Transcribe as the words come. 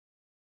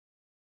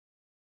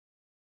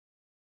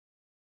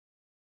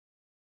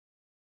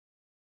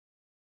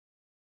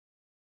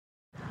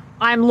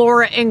I'm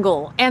Laura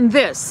Engel, and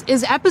this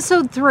is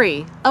episode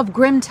 3 of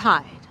Grim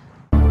Tide.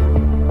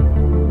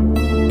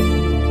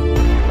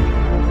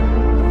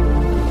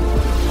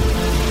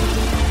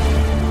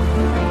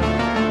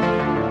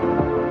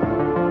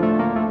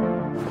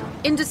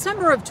 In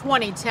December of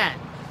 2010,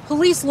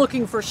 police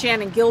looking for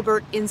Shannon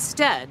Gilbert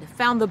instead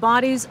found the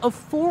bodies of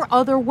 4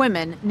 other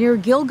women near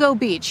Gilgo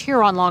Beach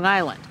here on Long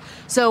Island.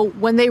 So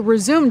when they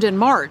resumed in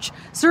March,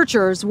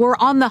 searchers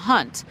were on the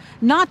hunt,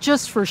 not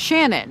just for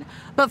Shannon,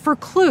 but for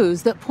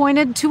clues that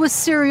pointed to a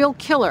serial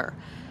killer.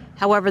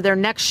 However, their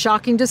next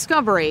shocking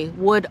discovery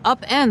would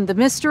upend the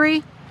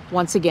mystery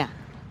once again.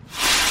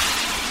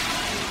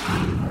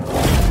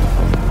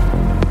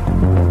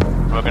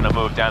 We're going to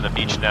move down the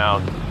beach now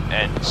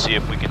and see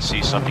if we can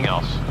see something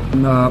else.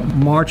 On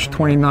March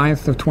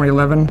 29th of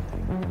 2011,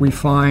 we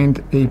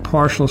find a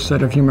partial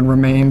set of human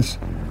remains,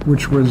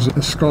 which was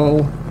a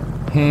skull,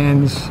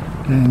 hands,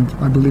 and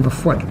I believe a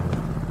foot.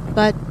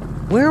 But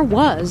where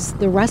was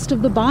the rest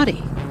of the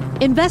body?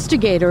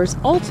 Investigators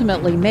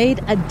ultimately made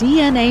a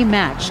DNA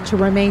match to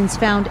remains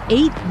found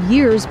 8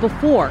 years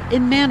before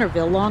in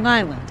Manorville, Long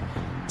Island,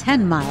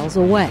 10 miles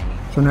away.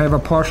 So now I have a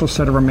partial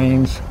set of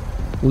remains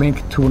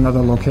linked to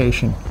another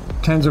location,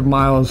 tens of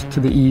miles to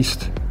the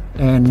east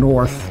and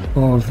north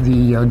of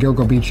the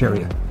Gilgo Beach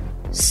area.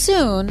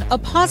 Soon, a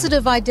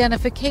positive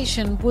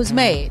identification was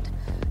made.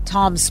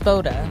 Tom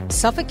Spoda,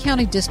 Suffolk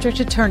County District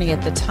Attorney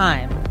at the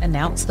time,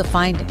 announced the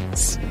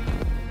findings.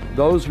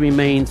 Those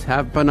remains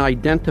have been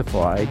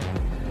identified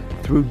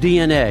through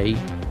DNA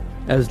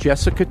as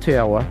Jessica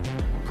Taylor.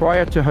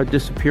 Prior to her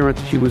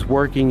disappearance, she was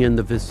working in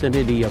the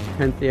vicinity of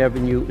 10th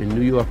Avenue in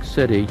New York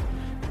City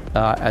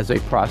as a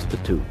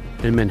prostitute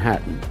in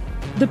Manhattan.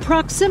 The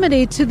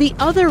proximity to the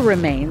other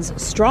remains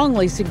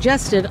strongly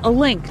suggested a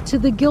link to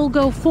the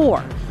Gilgo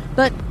 4,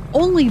 but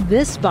only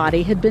this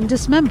body had been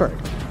dismembered,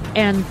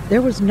 and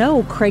there was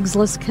no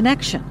Craigslist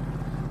connection.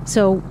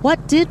 So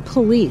what did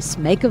police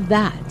make of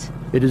that?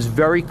 It is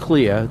very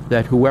clear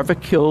that whoever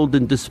killed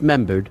and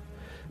dismembered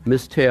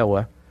Miss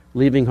Taylor,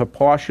 leaving her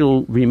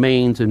partial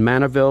remains in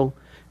Manorville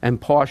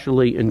and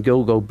partially in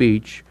Gilgo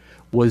Beach,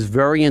 was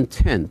very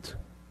intent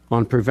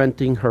on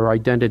preventing her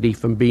identity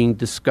from being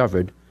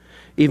discovered,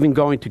 even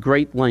going to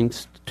great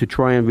lengths to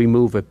try and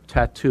remove a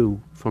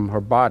tattoo from her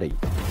body.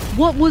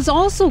 What was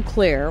also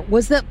clear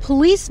was that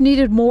police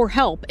needed more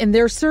help in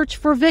their search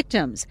for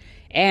victims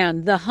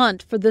and the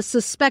hunt for the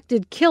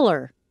suspected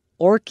killer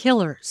or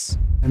killers.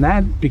 And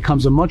that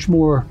becomes a much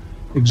more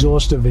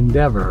exhaustive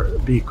endeavor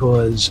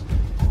because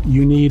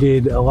you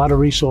needed a lot of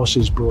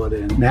resources brought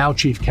in. Now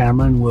Chief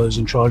Cameron was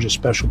in charge of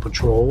Special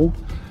Patrol,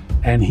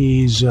 and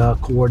he's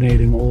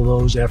coordinating all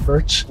those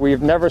efforts.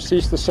 We've never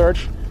ceased the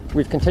search.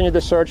 We've continued the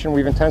search, and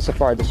we've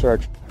intensified the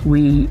search.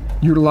 We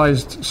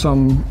utilized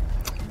some,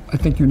 I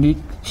think, unique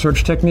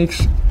search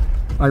techniques.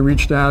 I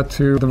reached out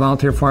to the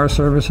volunteer fire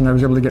service, and I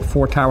was able to get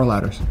 4 tower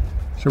ladders.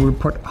 So we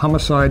put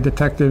homicide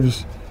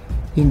detectives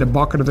in the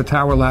bucket of the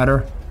tower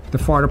ladder. The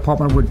fire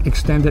department would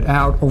extend it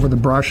out over the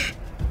brush,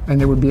 and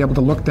they would be able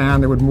to look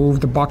down. They would move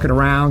the bucket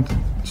around,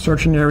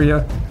 search an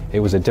area. It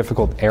was a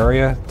difficult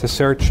area to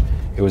search.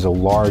 It was a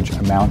large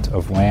amount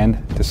of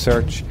land to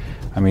search.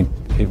 I mean,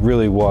 it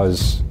really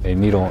was a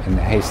needle in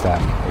the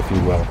haystack, if you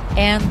will.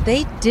 And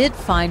they did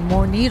find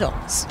more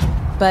needles,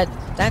 but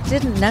that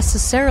didn't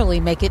necessarily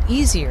make it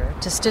easier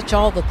to stitch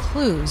all the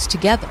clues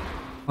together.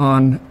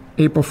 On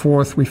April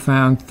 4th, we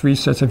found 3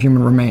 sets of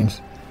human remains.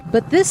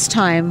 But this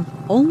time,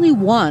 only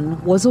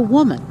one was a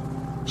woman.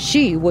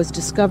 She was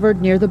discovered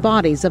near the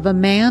bodies of a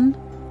man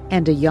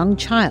and a young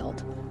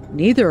child,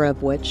 neither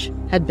of which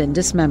had been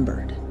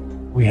dismembered.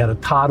 We had a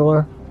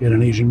toddler, we had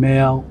an Asian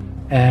male,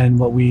 and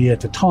what we at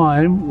the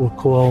time were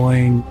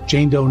calling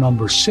Jane Doe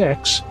number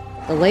 6.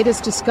 The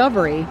latest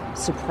discovery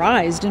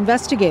surprised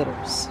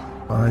investigators.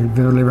 I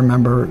vividly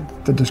remember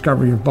the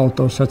discovery of both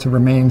those sets of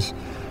remains.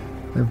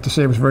 I have to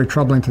say it was very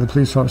troubling to the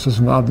police officers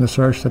involved in the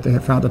search that they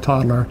had found a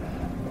toddler,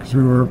 because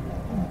we were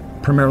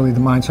primarily, the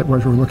mindset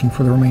was we were looking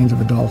for the remains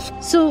of adults.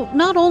 So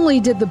not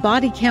only did the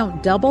body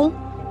count double,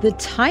 the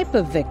type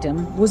of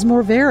victim was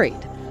more varied.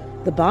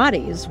 The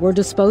bodies were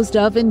disposed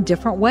of in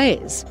different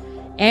ways,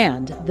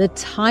 and the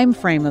time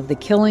frame of the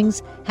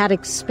killings had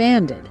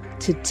expanded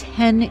to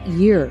 10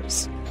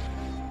 years.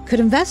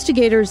 Could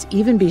investigators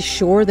even be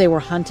sure they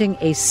were hunting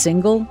a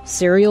single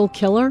serial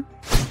killer?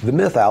 The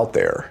myth out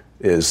there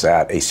is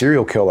that a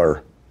serial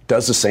killer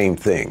does the same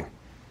thing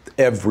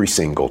every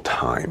single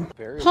time.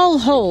 Paul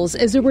Holes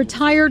is a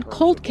retired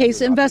cold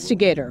case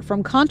investigator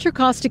from Contra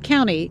Costa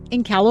County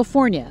in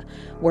California,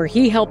 where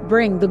he helped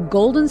bring the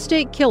Golden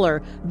State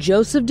Killer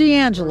Joseph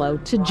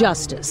DeAngelo to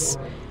justice.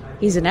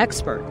 He's an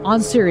expert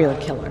on serial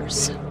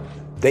killers.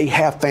 They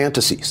have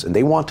fantasies, and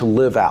they want to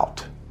live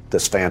out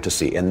this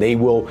fantasy, and they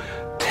will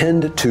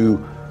tend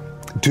to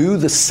do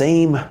the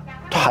same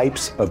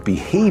types of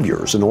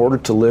behaviors in order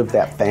to live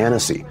that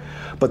fantasy.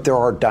 But there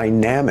are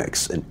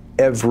dynamics and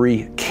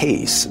every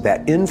case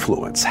that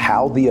influence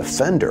how the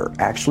offender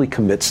actually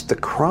commits the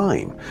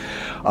crime.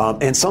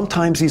 And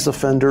sometimes these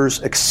offenders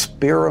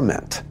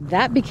experiment.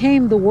 That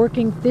became the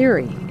working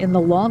theory in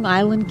the Long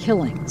Island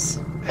killings.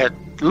 It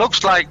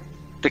looks like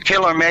the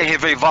killer may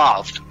have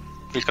evolved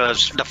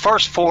because the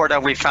first 4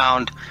 that we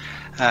found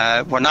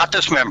were not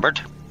dismembered.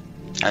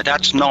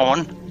 That's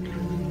known.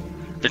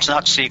 It's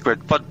not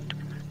secret, but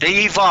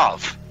they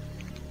evolve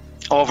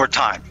over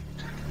time.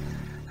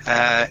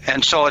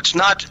 And so it's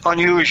not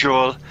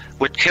unusual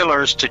with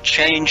killers to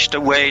change the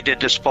way they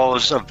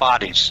dispose of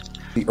bodies.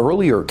 The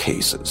earlier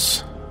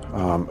cases,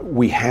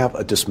 we have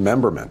a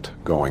dismemberment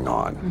going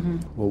on. Mm-hmm.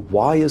 Well,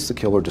 why is the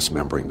killer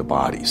dismembering the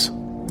bodies?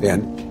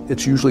 And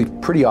it's usually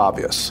pretty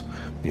obvious.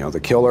 The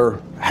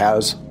killer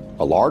has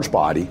a large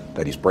body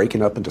that he's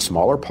breaking up into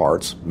smaller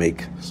parts,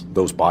 make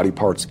those body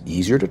parts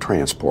easier to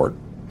transport,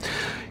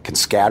 can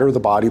scatter the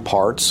body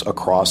parts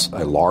across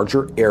a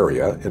larger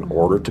area in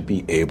order to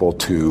be able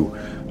to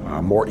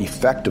more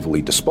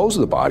effectively dispose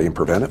of the body and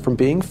prevent it from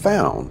being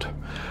found.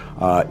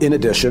 In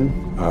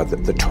addition,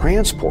 the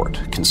transport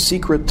can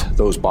secret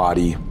those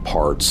body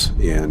parts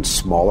in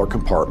smaller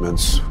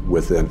compartments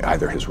within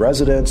either his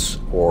residence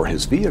or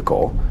his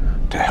vehicle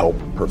to help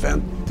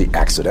prevent the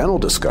accidental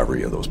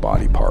discovery of those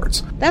body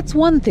parts. That's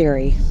one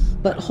theory,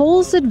 but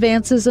Holes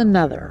advances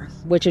another,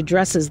 which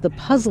addresses the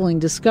puzzling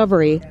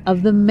discovery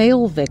of the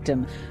male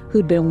victim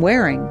who'd been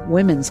wearing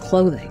women's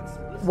clothing.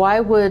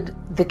 Why would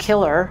the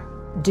killer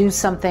do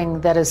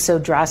something that is so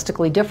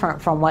drastically different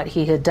from what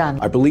he had done?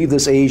 I believe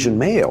this Asian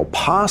male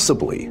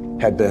possibly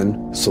had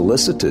been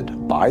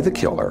solicited by the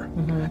killer,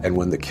 and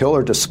when the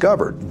killer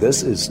discovered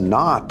this is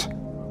not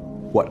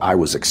what I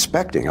was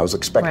expecting, I was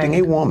expecting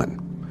a woman.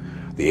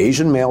 The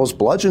Asian male is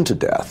bludgeoned to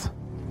death.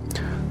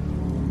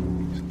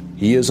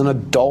 He is an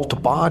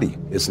adult body,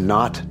 is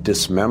not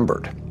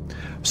dismembered.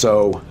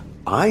 So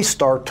I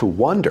start to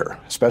wonder,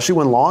 especially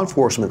when law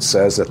enforcement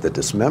says that the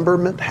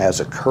dismemberment has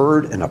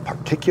occurred in a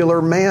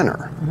particular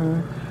manner,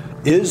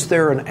 is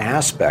there an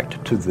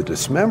aspect to the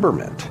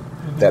dismemberment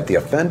that the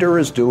offender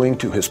is doing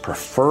to his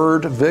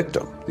preferred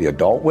victim, the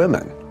adult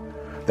women,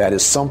 that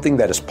is something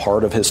that is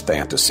part of his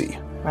fantasy?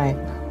 Right.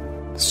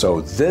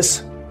 So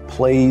this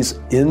plays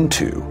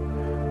into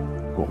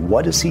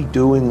what is he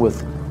doing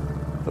with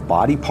the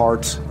body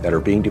parts that are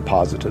being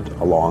deposited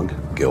along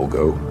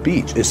Gilgo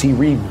Beach? Is he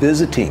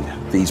revisiting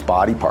these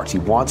body parts? He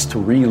wants to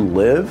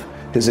relive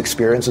his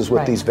experiences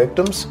with these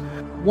victims?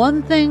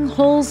 One thing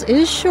Holes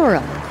is sure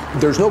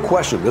of. There's no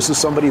question this is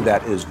somebody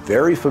that is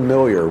very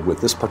familiar with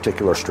this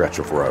particular stretch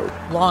of road.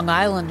 Long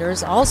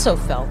Islanders also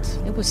felt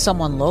it was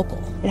someone local.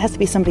 It has to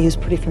be somebody who's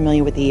pretty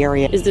familiar with the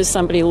area. Is this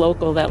somebody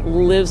local that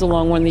lives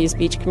along one of these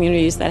beach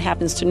communities that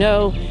happens to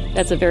know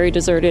that's a very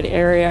deserted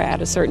area at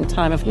a certain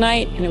time of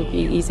night and it would be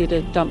easy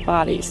to dump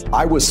bodies?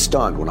 I was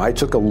stunned when I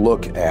took a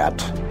look at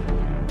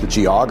the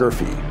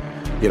geography.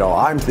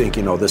 I'm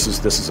thinking, this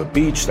is a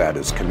beach that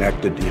is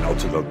connected,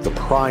 to the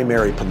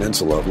primary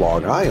peninsula of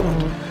Long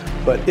Island.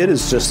 But it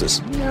is just this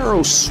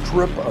narrow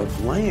strip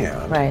of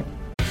land. Right.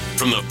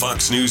 From the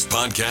Fox News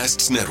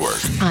Podcasts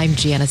Network. I'm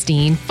Janice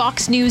Dean,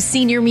 Fox News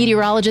senior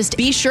meteorologist.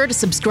 Be sure to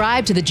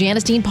subscribe to the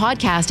Janice Dean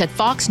podcast at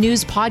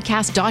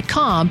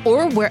foxnewspodcast.com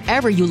or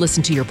wherever you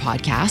listen to your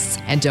podcasts.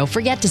 And don't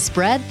forget to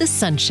spread the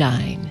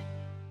sunshine.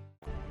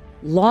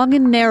 Long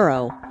and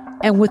narrow,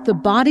 and with the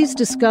bodies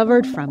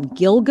discovered from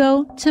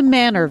Gilgo to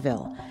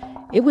Manorville,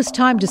 it was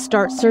time to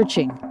start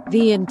searching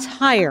the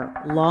entire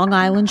Long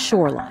Island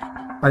shoreline.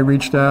 I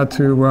reached out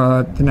to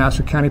the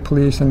Nassau County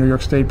Police and New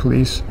York State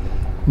Police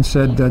and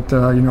said that,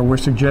 we're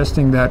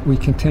suggesting that we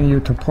continue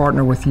to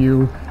partner with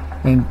you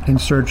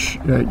and search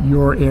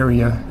your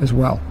area as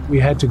well. We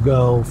had to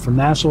go from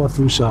Nassau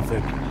through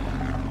Suffolk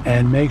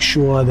and make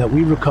sure that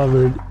we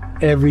recovered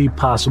every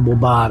possible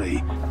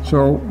body.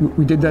 So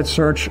we did that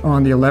search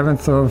on the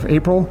 11th of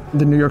April.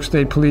 The New York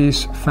State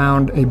Police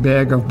found a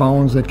bag of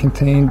bones that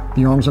contained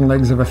the arms and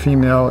legs of a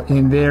female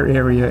in their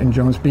area in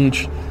Jones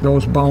Beach.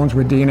 Those bones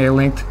were DNA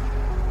linked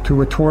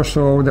to a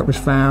torso that was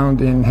found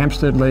in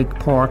Hempstead Lake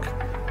Park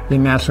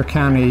in Nassau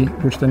County,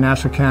 which the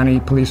Nassau County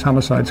Police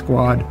Homicide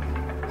Squad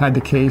had the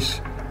case.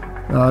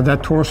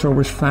 That torso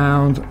was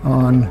found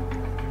on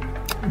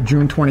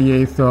June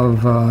 28th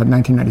of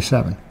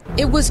 1997.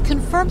 It was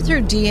confirmed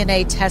through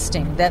DNA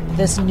testing that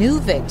this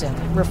new victim,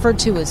 referred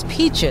to as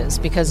Peaches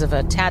because of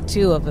a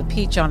tattoo of a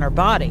peach on her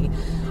body,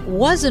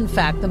 was in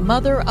fact the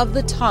mother of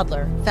the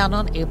toddler found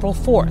on April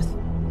 4th.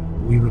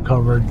 We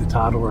recovered the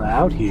toddler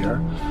out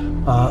here.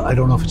 I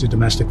don't know if it's a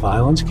domestic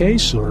violence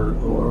case or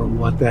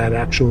what that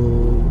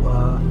actual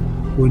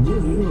would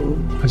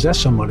possess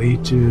somebody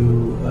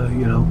to,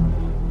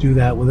 do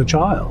that with a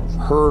child.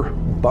 Her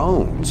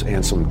bones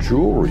and some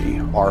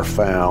jewelry are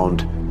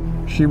found.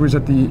 She was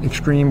at the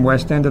extreme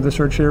west end of the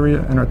search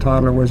area, and her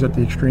toddler was at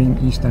the extreme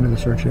east end of the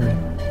search area.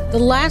 The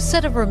last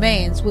set of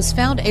remains was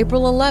found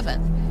April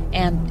 11th,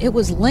 and it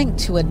was linked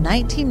to a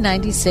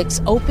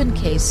 1996 open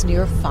case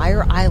near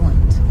Fire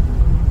Island.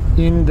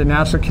 In the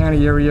Nassau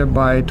County area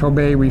by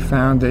Tobay, we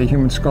found a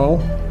human skull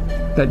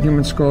That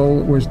human skull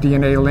was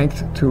DNA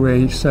linked to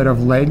a set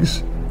of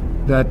legs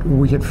that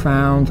we had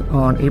found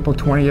on April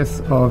 20th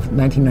of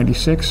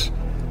 1996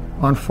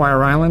 on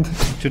Fire Island.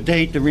 To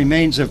date, the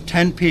remains of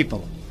 10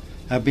 people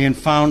have been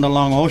found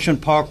along Ocean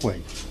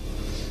Parkway.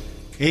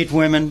 8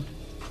 women,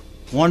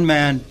 1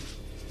 man,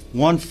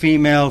 1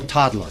 female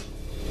toddler.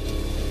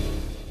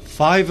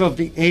 5 of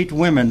the 8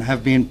 women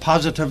have been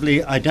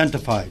positively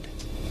identified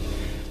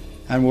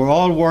and were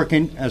all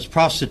working as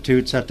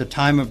prostitutes at the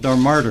time of their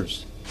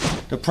murders.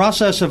 The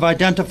process of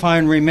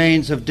identifying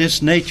remains of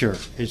this nature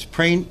is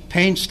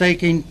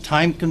painstaking,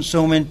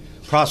 time-consuming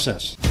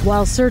process.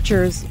 While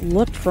searchers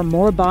looked for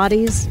more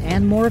bodies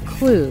and more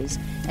clues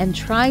and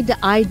tried to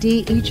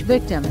ID each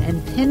victim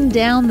and pin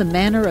down the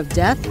manner of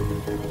death,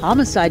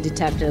 homicide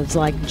detectives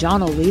like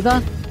John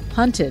Oliva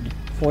hunted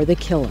for the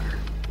killer.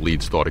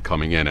 Leads started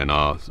coming in, and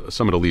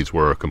some of the leads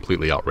were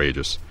completely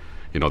outrageous.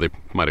 You know, they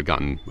might have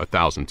gotten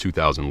 1,000,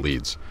 2,000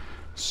 leads.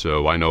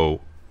 So I know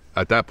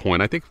at that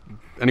point, I think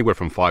anywhere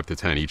from 5 to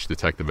 10, each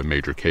detective in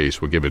major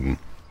case would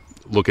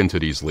look into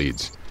these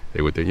leads.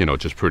 They would,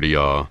 just pretty,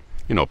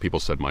 people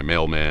said my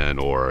mailman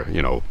or,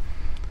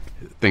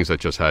 things that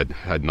just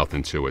had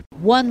nothing to it.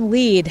 One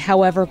lead,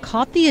 however,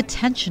 caught the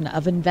attention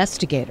of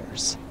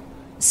investigators.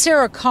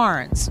 Sarah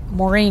Carnes,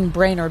 Maureen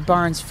Brainerd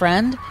Barnes'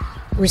 friend,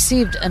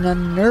 received an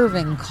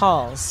unnerving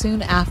call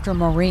soon after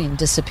Maureen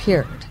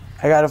disappeared.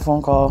 I got a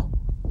phone call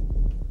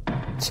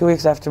 2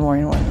 weeks after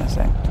Maureen went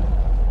missing.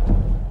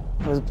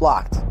 It was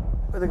blocked.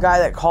 The guy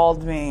that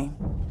called me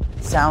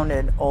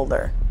sounded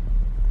older.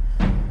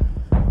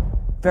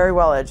 Very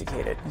well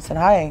educated. He said,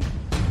 "Hi,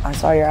 I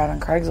saw your ad on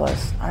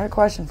Craigslist. I had a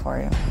question for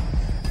you.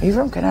 Are you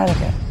from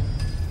Connecticut?"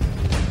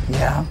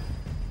 "Yeah."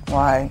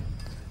 "Why?"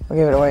 "We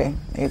gave it away,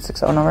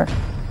 860 number."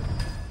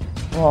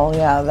 "Well,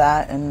 yeah,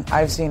 that, and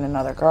I've seen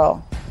another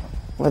girl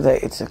with the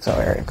 860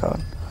 area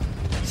code.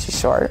 She's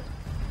short.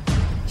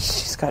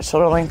 She's got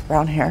shoulder-length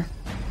brown hair.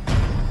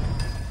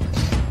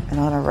 And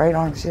on her right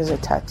arm, she has a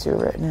tattoo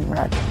written in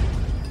red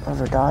of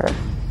her daughter."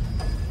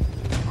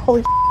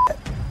 Holy shit.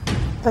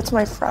 That's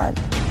my friend.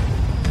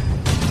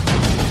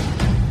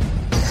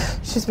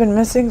 She's been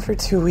missing for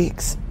 2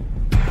 weeks.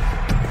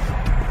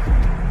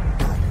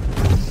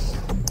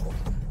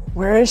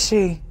 Where is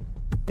she?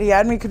 He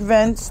had me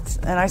convinced,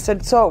 and I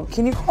said, "So,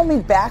 can you call me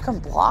back? I'm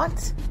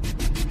blocked.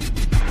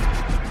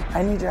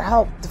 I need your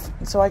help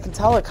so I can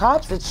tell the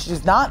cops that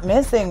she's not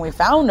missing. We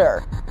found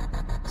her.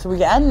 So we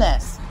can end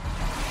this."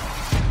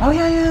 "Oh,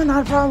 yeah,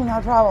 not a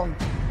problem.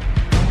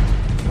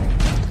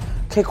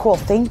 Okay, cool,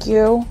 thank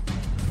you."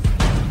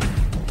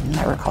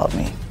 Never called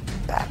me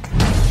back.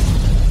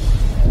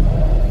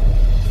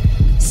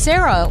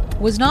 Sarah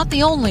was not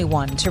the only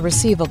one to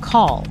receive a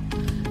call.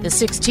 The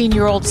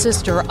 16-year-old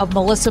sister of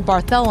Melissa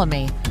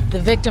Barthelemy, the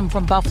victim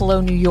from Buffalo,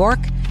 New York,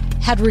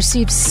 had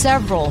received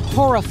several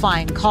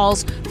horrifying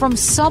calls from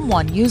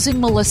someone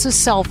using Melissa's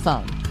cell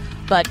phone.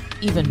 But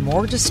even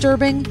more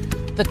disturbing,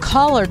 the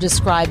caller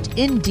described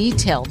in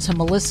detail to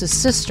Melissa's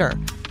sister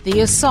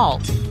the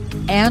assault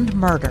and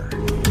murder.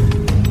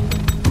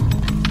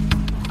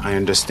 "I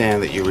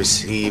understand that you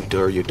received,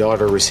 or your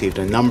daughter received,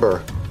 a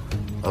number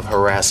of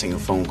harassing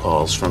phone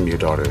calls from your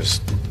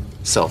daughter's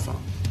cell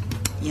phone."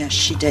 Yes,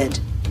 she did.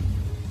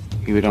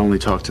 You would only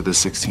talk to the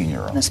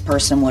 16-year-old. This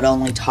person would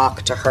only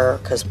talk to her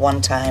because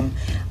one time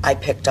I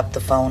picked up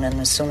the phone and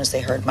as soon as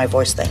they heard my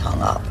voice, they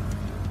hung up.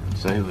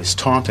 So he was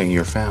taunting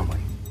your family?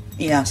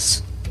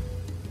 Yes.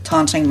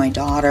 Taunting my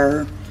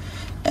daughter,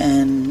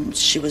 and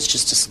she was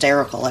just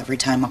hysterical every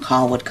time a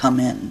call would come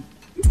in.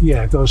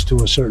 Yeah, it goes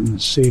to a certain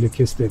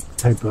sadistic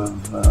type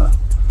of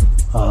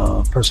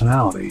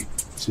personality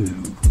to,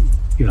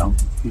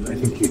 I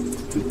think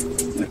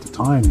at the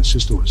time his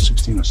sister was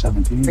 16 or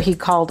 17. He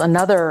called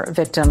another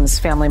victim's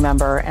family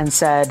member and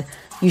said,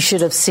 "You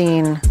should have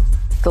seen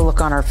the look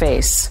on her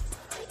face,"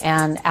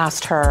 and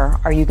asked her,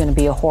 "Are you going to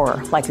be a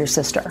whore like your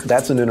sister?"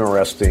 That's an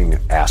interesting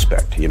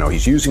aspect.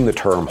 He's using the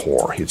term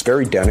whore. It's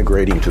very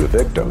denigrating to the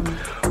victim.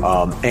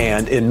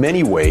 And in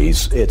many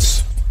ways,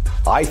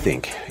 I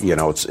think,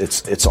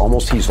 it's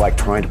almost he's like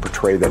trying to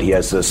portray that he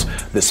has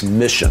this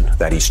mission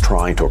that he's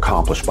trying to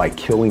accomplish by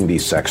killing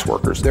these sex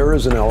workers. There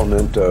is an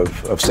element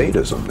of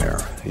sadism there.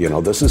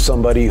 This is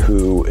somebody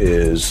who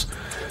is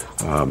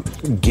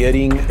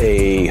getting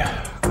a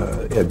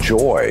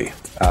joy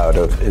out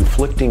of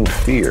inflicting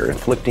fear,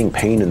 inflicting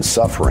pain and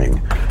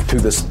suffering to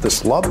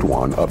this loved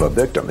one of a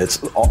victim. It's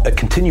a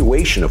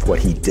continuation of what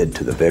he did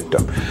to the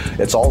victim.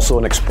 It's also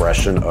an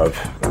expression of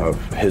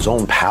his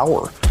own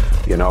power.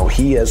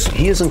 He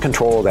is in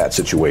control of that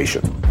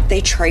situation. They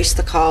traced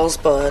the calls,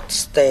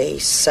 but they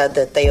said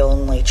that they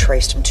only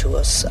traced him to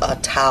a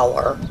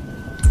tower.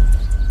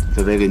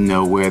 So they didn't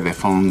know where their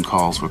phone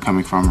calls were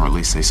coming from, or at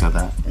least they said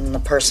that? And the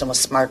person was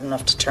smart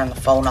enough to turn the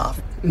phone off.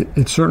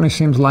 It certainly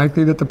seems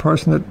likely that the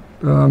person that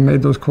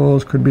made those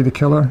calls could be the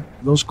killer.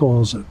 Those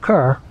calls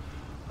occur,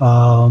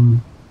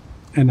 and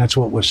that's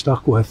what we're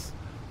stuck with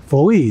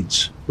for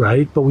leads,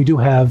 right? But we do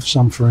have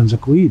some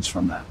forensic leads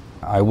from that.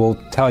 I will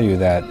tell you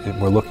that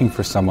we're looking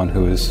for someone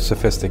who is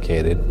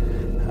sophisticated,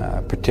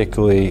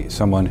 particularly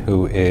someone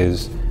who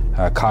is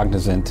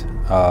cognizant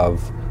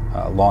of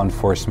law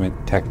enforcement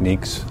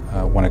techniques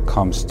when it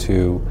comes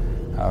to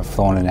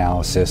phone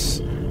analysis,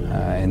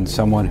 and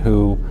someone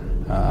who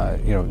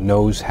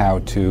knows how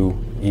to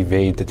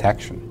evade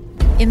detection.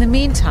 In the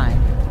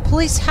meantime,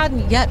 police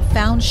hadn't yet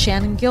found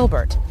Shannon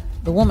Gilbert,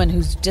 the woman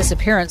whose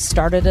disappearance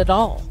started it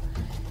all.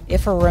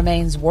 If her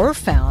remains were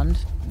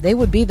found, they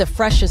would be the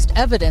freshest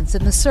evidence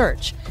in the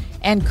search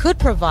and could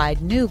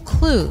provide new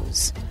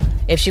clues.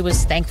 If she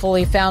was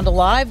thankfully found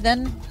alive,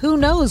 then who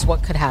knows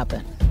what could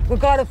happen. We're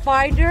going to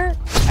find her,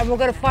 and we're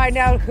going to find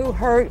out who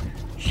hurt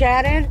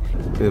Shannon.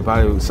 There's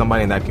probably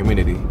somebody in that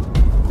community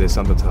did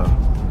something to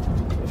her.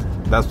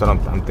 That's what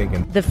I'm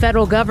thinking. The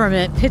federal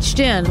government pitched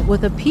in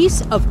with a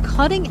piece of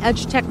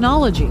cutting-edge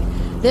technology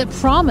that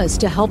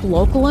promised to help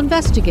local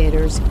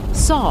investigators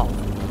solve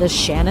the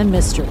Shannon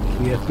mystery.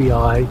 The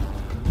FBI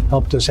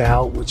helped us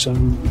out with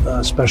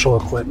some special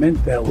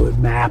equipment that would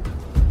map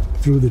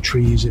through the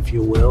trees, if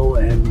you will,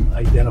 and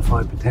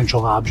identify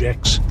potential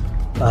objects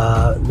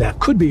that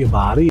could be a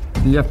body.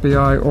 The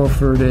FBI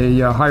offered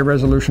a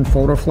high-resolution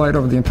photo flight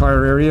over the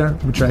entire area,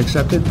 which I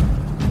accepted.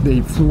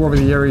 They flew over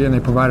the area and they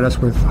provided us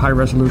with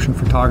high-resolution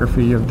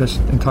photography of this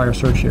entire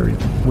search area.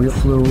 We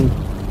flew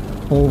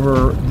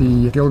over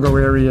the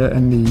Gilgo area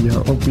and the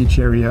Oak Beach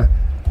area.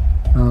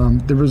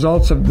 The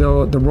results of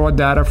the raw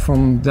data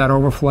from that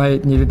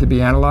overflight needed to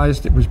be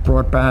analyzed. It was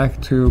brought back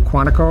to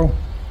Quantico.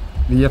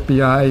 The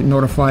FBI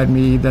notified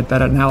me that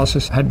that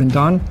analysis had been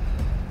done.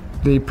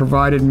 They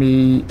provided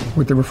me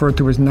what they referred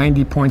to as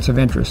 90 points of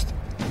interest.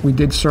 We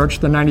did search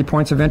the 90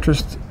 points of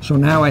interest, so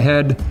now I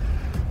had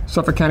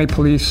Suffolk County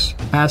Police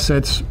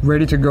assets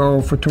ready to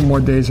go for 2 more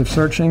days of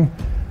searching.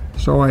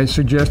 So I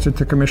suggested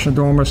to Commissioner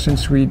Dormer,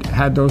 since we'd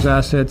had those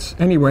assets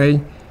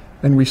anyway,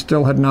 and we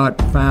still had not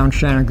found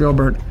Shannon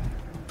Gilbert,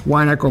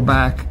 why not go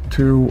back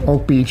to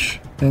Oak Beach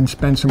and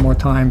spend some more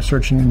time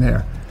searching in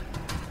there?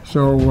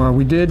 So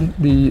we did.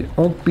 The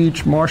Oak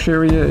Beach marsh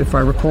area, if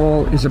I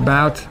recall, is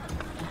about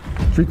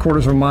 3/4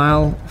 of a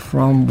mile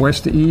from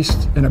west to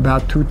east and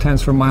about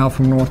 2/10 of a mile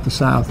from north to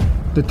south.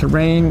 The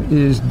terrain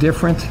is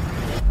different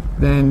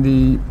than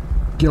the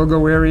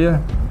Gilgo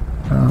area.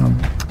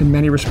 In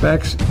many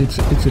respects,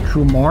 it's a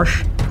true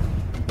marsh.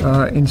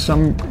 In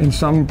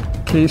some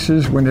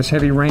cases, when there's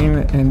heavy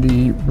rain and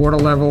the water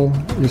level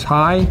is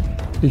high,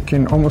 it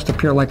can almost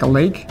appear like a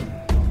lake.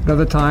 At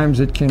other times,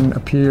 it can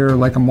appear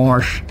like a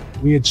marsh.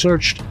 We had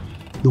searched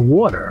the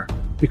water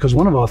because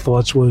one of our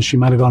thoughts was she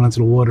might have gone into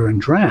the water and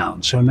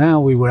drowned. So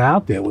now we were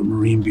out there with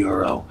Marine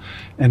Bureau,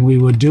 and we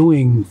were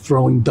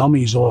throwing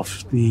dummies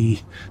off the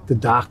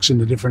docks in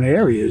the different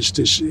areas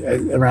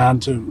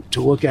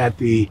to look at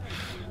the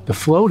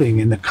floating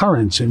and the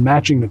currents and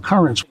matching the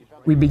currents.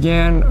 We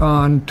began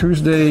on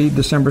Tuesday,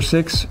 December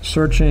 6th,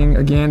 searching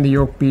again the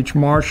Oak Beach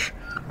marsh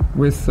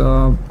with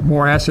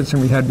more assets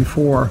than we had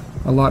before,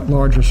 a lot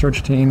larger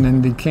search team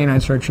than the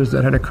canine searches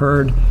that had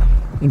occurred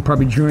in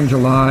probably June,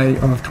 July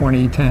of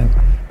 2010.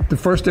 The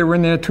first day we're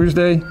in there,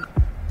 Tuesday,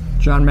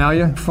 John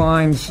Malia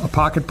finds a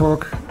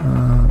pocketbook,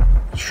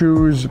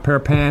 shoes, a pair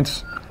of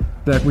pants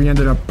that we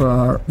ended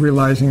up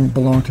realizing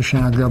belonged to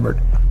Shannon Gilbert.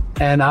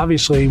 And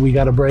obviously we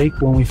got a break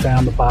when we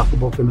found the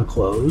pocketbook and the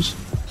clothes.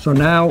 So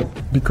now,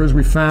 because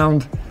we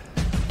found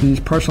these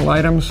personal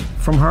items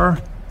from her,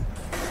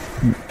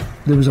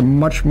 there was a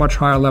much, much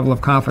higher level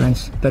of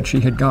confidence that she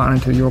had gone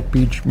into the Oak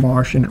Beach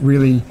marsh, and it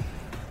really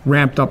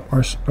ramped up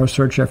our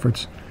search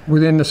efforts.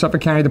 Within the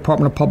Suffolk County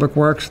Department of Public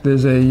Works,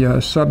 there's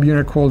a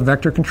sub-unit called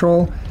Vector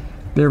Control.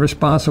 They're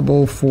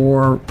responsible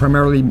for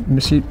primarily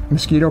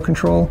mosquito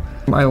control.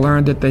 I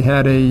learned that they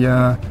had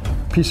a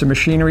piece of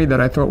machinery that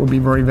I thought would be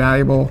very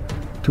valuable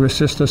to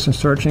assist us in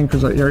searching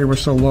because the area was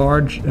so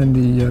large and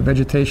the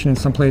vegetation in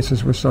some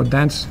places was so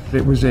dense.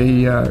 It was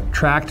a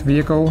tracked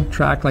vehicle,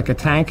 tracked like a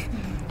tank,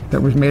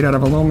 that was made out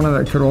of aluminum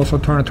that could also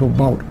turn into a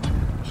boat.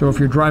 So if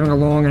you're driving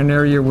along in an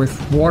area with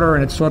water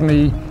and it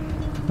suddenly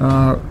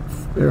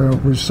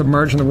was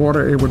submerged in the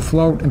water, it would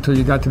float until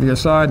you got to the other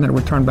side, and then it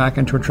would turn back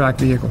into a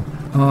tracked vehicle.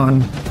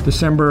 On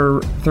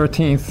December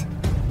 13th,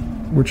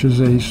 which is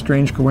a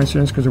strange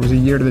coincidence because it was a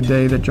year to the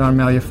day that John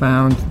Malia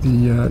found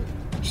the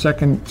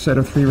second set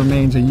of 3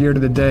 remains, a year to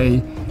the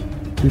day,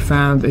 we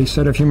found a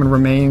set of human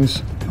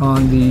remains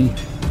on the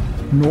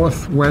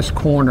northwest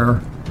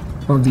corner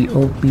of the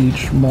Oak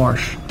Beach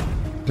marsh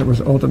that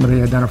was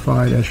ultimately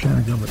identified as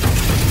Shannon Gilbert.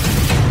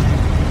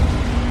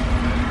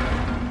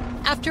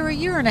 After a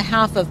year and a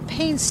half of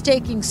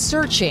painstaking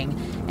searching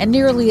and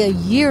nearly a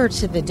year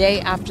to the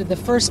day after the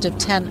first of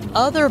 10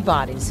 other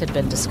bodies had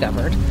been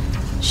discovered,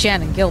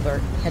 Shannon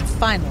Gilbert had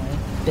finally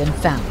been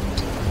found.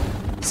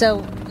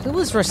 So, who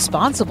was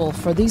responsible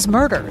for these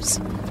murders?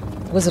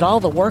 Was it all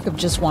the work of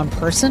just one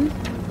person?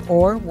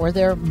 Or were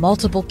there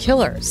multiple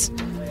killers?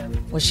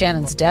 Was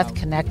Shannon's death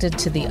connected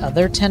to the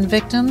other 10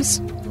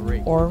 victims?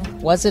 Or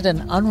was it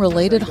an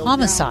unrelated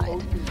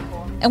homicide?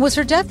 And was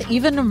her death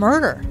even a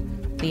murder?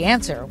 The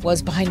answer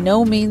was by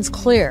no means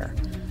clear.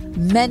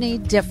 Many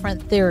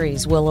different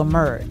theories will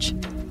emerge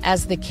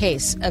as the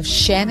case of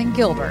Shannon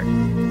Gilbert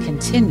continues.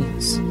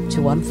 continues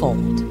to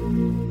unfold.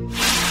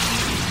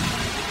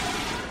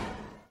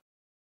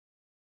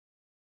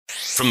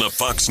 From the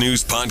Fox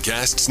News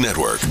Podcasts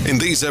Network. In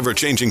these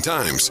ever-changing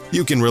times,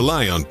 you can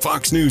rely on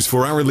Fox News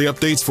for hourly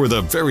updates for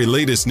the very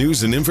latest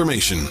news and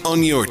information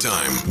on your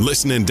time.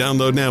 Listen and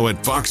download now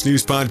at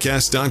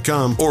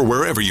foxnewspodcast.com or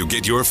wherever you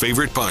get your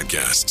favorite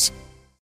podcasts.